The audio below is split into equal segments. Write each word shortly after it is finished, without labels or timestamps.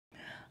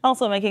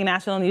Also making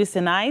national news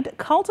tonight,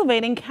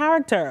 cultivating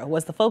character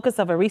was the focus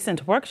of a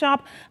recent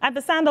workshop at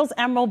the Sandals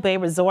Emerald Bay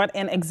Resort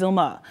in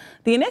Exuma.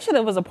 The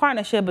initiative was a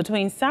partnership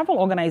between several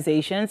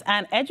organizations,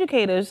 and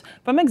educators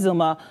from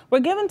Exuma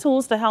were given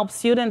tools to help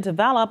students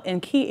develop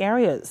in key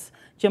areas.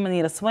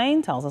 Exuma'S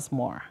Swain tells us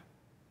more.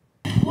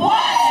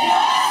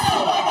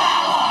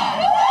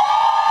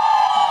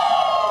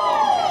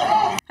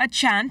 A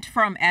chant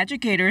from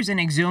educators in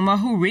Exuma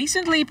who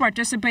recently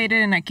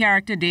participated in a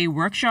Character Day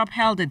workshop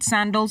held at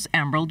Sandals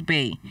Emerald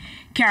Bay.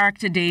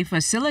 Character Day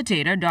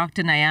facilitator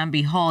Dr.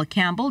 Nyambi Hall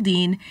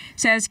Campbell-Dean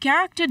says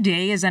Character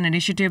Day is an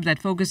initiative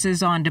that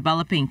focuses on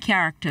developing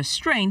character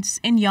strengths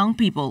in young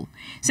people,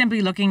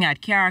 simply looking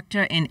at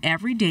character in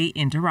everyday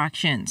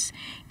interactions.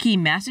 Key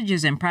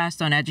messages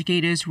impressed on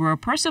educators were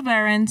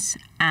perseverance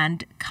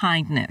and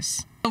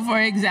kindness.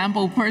 For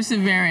example,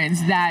 perseverance,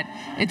 that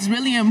it's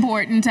really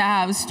important to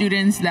have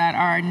students that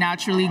are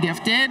naturally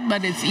gifted,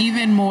 but it's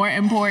even more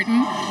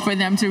important for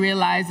them to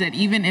realize that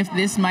even if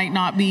this might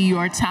not be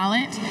your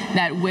talent,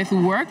 that with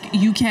work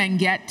you can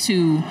get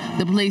to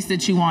the place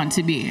that you want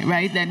to be,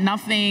 right? That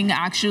nothing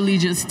actually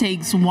just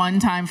takes one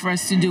time for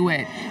us to do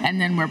it and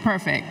then we're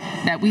perfect.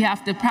 That we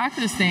have to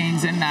practice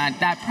things, and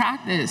that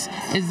practice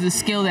is the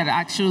skill that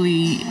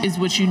actually is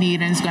what you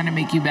need and is going to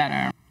make you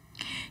better.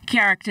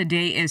 Character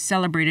Day is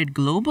celebrated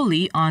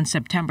globally on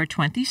September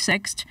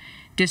 26th.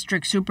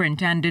 District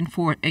Superintendent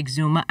for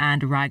Exuma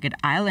and Ragged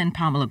Island,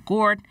 Pamela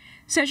Gord,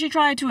 says she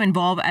tried to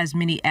involve as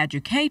many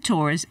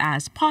educators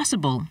as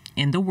possible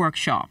in the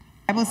workshop.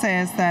 The Bible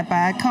says that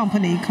bad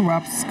company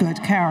corrupts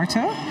good character,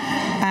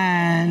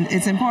 and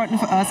it's important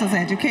for us as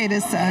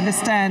educators to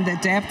understand the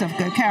depth of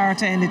good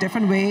character in the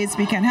different ways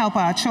we can help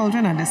our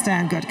children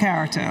understand good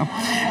character.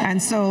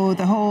 And so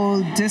the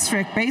whole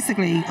district,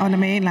 basically on the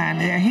mainland,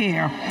 they're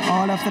here.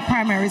 All of the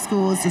primary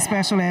schools, the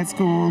special ed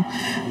school,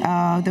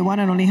 the one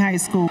and only high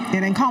school.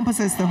 It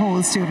encompasses the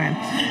whole student,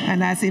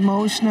 and that's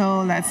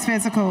emotional, that's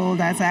physical,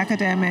 that's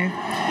academic,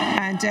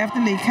 and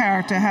definitely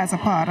character has a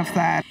part of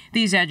that.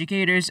 These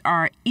educators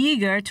are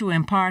eager to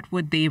impart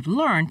what they've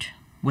learned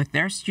with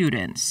their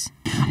students.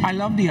 I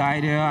love the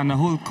idea and the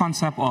whole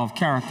concept of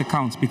character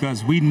counts,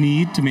 because we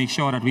need to make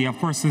sure that we have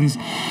persons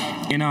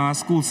in our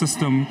school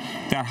system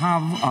that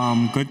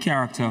have good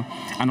character,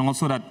 and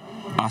also that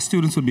our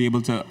students would be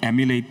able to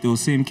emulate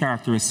those same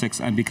characteristics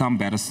and become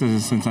better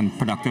citizens and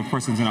productive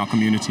persons in our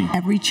community.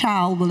 Every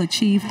child will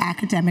achieve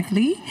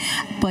academically,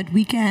 but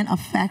we can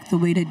affect the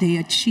way that they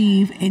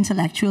achieve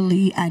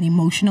intellectually and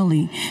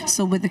emotionally.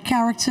 So with the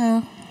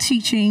character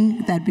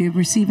teaching that we're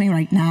receiving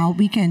right now,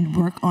 we can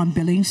work on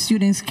building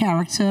students'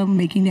 character,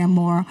 making them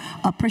more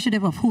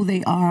appreciative of who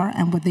they are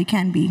and what they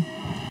can be.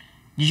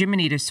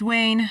 Exuma'S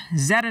Swain,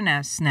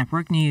 ZNS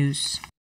Network News.